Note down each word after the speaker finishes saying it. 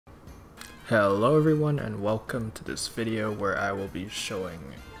Hello everyone and welcome to this video where I will be showing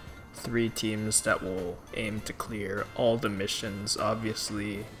 3 teams that will aim to clear all the missions.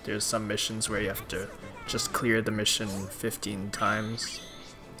 Obviously there's some missions where you have to just clear the mission 15 times.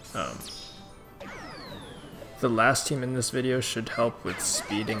 The last team in this video should help with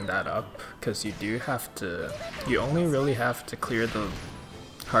speeding that up, because you only really have to clear the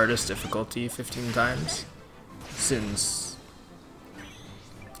hardest difficulty 15 times, since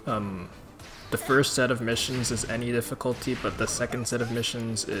the first set of missions is any difficulty, but the second set of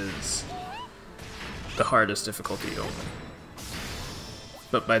missions is the hardest difficulty only.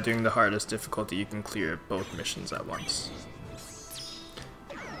 But by doing the hardest difficulty, you can clear both missions at once.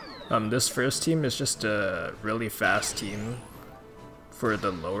 This first team is just a really fast team for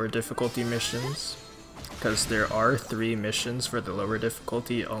the lower difficulty missions, because there are 3 missions for the lower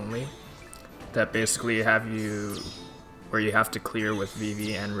difficulty only that basically where you have to clear with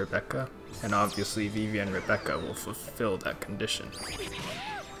Vivi and Rebecca, and obviously Vivi and Rebecca will fulfill that condition.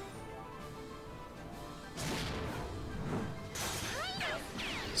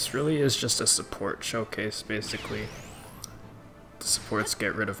 This really is just a support showcase, basically. The supports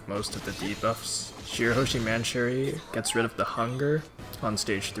get rid of most of the debuffs. Shirahoshi Manchuri gets rid of the hunger on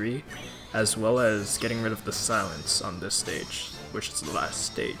stage 3, as well as getting rid of the silence on this stage, which is the last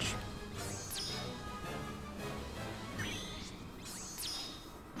stage.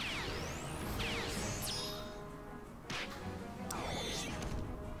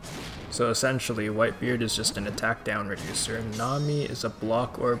 So essentially, Whitebeard is just an attack down reducer, Nami is a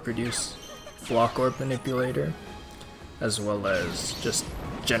block orb manipulator, as well as just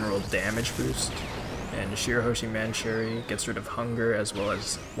general damage boost, and Shirahoshi Manchuri gets rid of hunger as well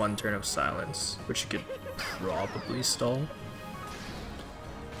as 1 turn of silence, which you could probably stall.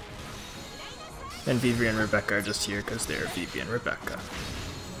 And Vivi and Rebecca are just here because they're Vivi and Rebecca.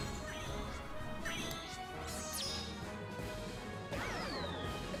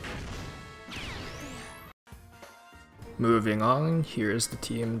 Moving on, here's the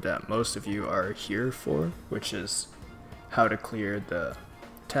team that most of you are here for, which is how to clear the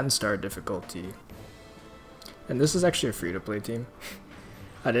 10-star difficulty. And this is actually a free-to-play team.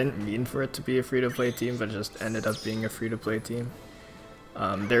 I didn't mean for it to be a free-to-play team, but it just ended up being a free-to-play team.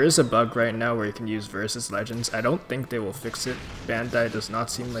 There is a bug right now where you can use Versus Legends. I don't think they will fix it. Bandai does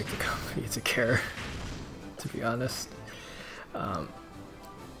not seem like the company to care, to be honest.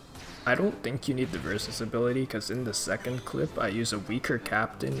 I don't think you need the Versus ability, because in the second clip I use a weaker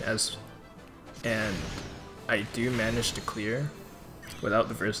captain and I do manage to clear without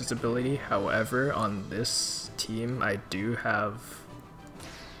the Versus ability. However, on this team I do have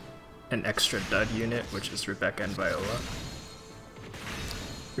an extra dud unit, which is Rebecca and Viola,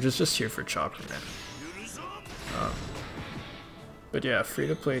 which is just here for Chopper Man. But yeah,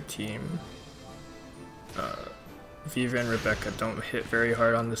 free-to-play team. Vivi and Rebecca don't hit very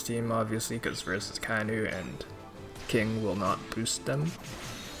hard on this team, obviously, because Versus Kainu and King will not boost them.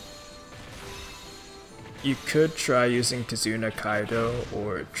 You could try using Kizuna Kaido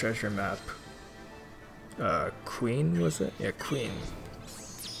or Treasure Map Queen, was it? Yeah, Queen.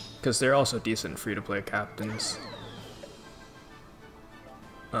 Because they're also decent free-to-play captains.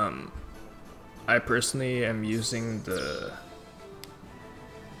 I personally am using the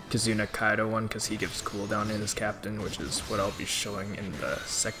Kizuna Kaido one because he gives cooldown in his captain, which is what I'll be showing in the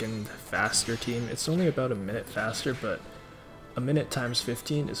second faster team. It's only about a minute faster, but a minute times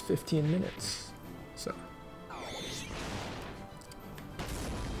 15 is 15 minutes. So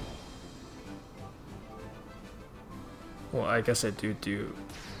well, I guess I do.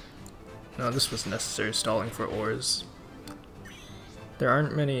 No, this was necessary stalling for ores. There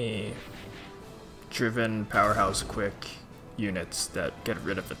aren't many driven powerhouse quick units that get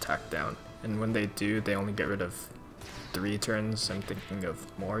rid of attack down, and when they do, they only get rid of 3 turns. I'm thinking of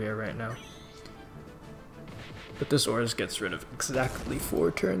Moria right now. But this Ors gets rid of exactly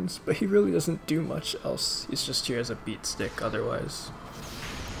 4 turns, but he really doesn't do much else. He's just here as a beat stick otherwise.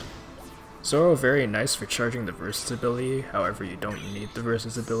 Zoro very nice for charging the Versus ability, however you don't need the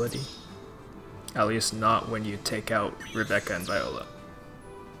Versus ability. At least not when you take out Rebecca and Viola.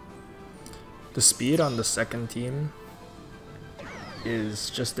 The speed on the second team is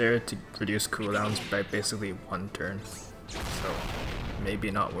just there to reduce cooldowns by basically 1 turn. So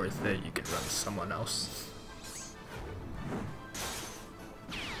maybe not worth it, you could run someone else.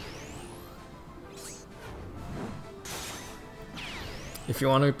 If you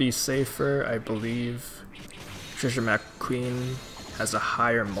want to be safer, I believe Treasure Map Queen has a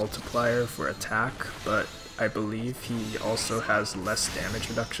higher multiplier for attack, but I believe he also has less damage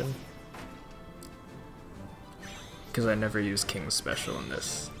reduction. because I never use King's special in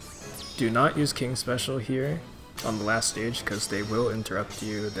this. Do not use King Special here on the last stage because they will interrupt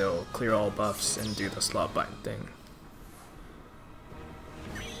you, they'll clear all buffs and do the slot bind thing.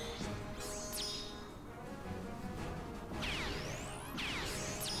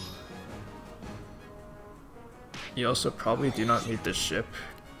 You also probably do not need this ship.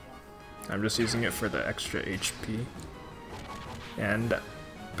 I'm just using it for the extra HP. And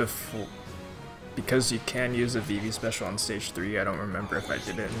because you can use a Vivi special on stage 3, I don't remember if I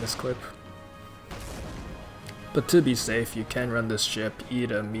did it in this clip. But to be safe, you can run this ship,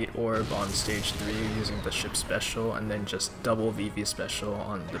 eat a meat orb on stage 3 using the ship special, and then just double Vivi special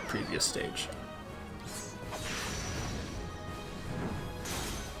on the previous stage.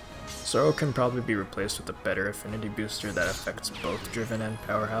 Zoro can probably be replaced with a better affinity booster that affects both Driven and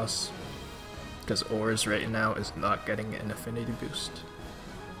Powerhouse, because Ors right now is not getting an affinity boost.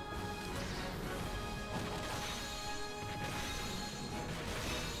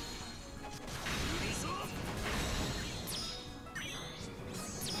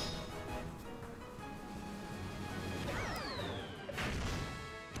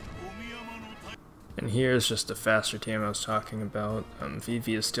 And here's just a faster team I was talking about.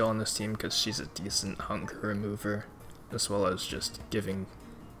 Vivi is still on this team because she's a decent hunger remover, as well as just giving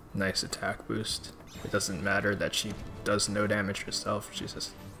nice attack boost. It doesn't matter that she does no damage herself, she's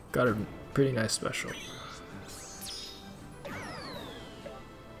just got a pretty nice special.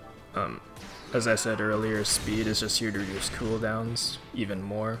 As I said earlier, speed is just here to reduce cooldowns even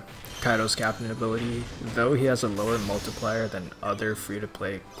more. Kaido's captain ability, though he has a lower multiplier than other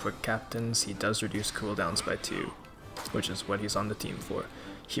free-to-play quick captains, he does reduce cooldowns by 2, which is what he's on the team for.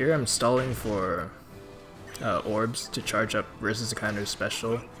 Here I'm stalling for orbs to charge up versus Kaido's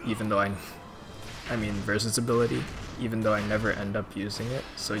special, even though versus ability, even though I never end up using it,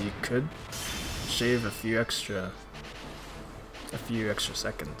 so you could shave a few extra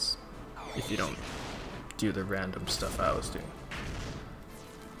seconds if you don't do the random stuff I was doing.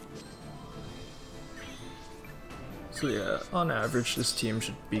 So yeah, on average this team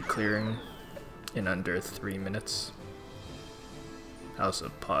should be clearing in under 3 minutes. I also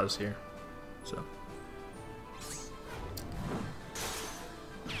pause here, so.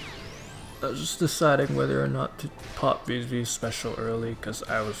 I was just deciding whether or not to pop Vivi special early, because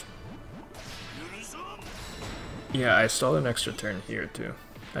I stalled an extra turn here too.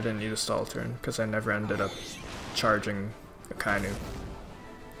 I didn't need a stall turn, because I never ended up charging a Kainu.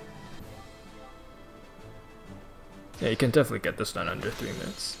 Yeah, you can definitely get this done under 3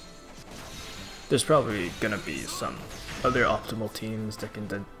 minutes. There's probably gonna be some other optimal teams that can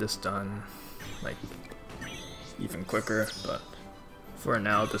get this done, like, even quicker, but for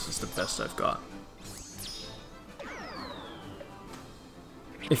now, this is the best I've got.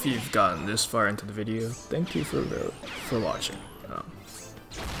 If you've gotten this far into the video, thank you for watching.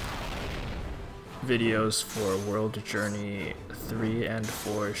 Videos for World Journey 3 and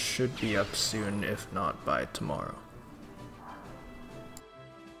 4 should be up soon, if not by tomorrow.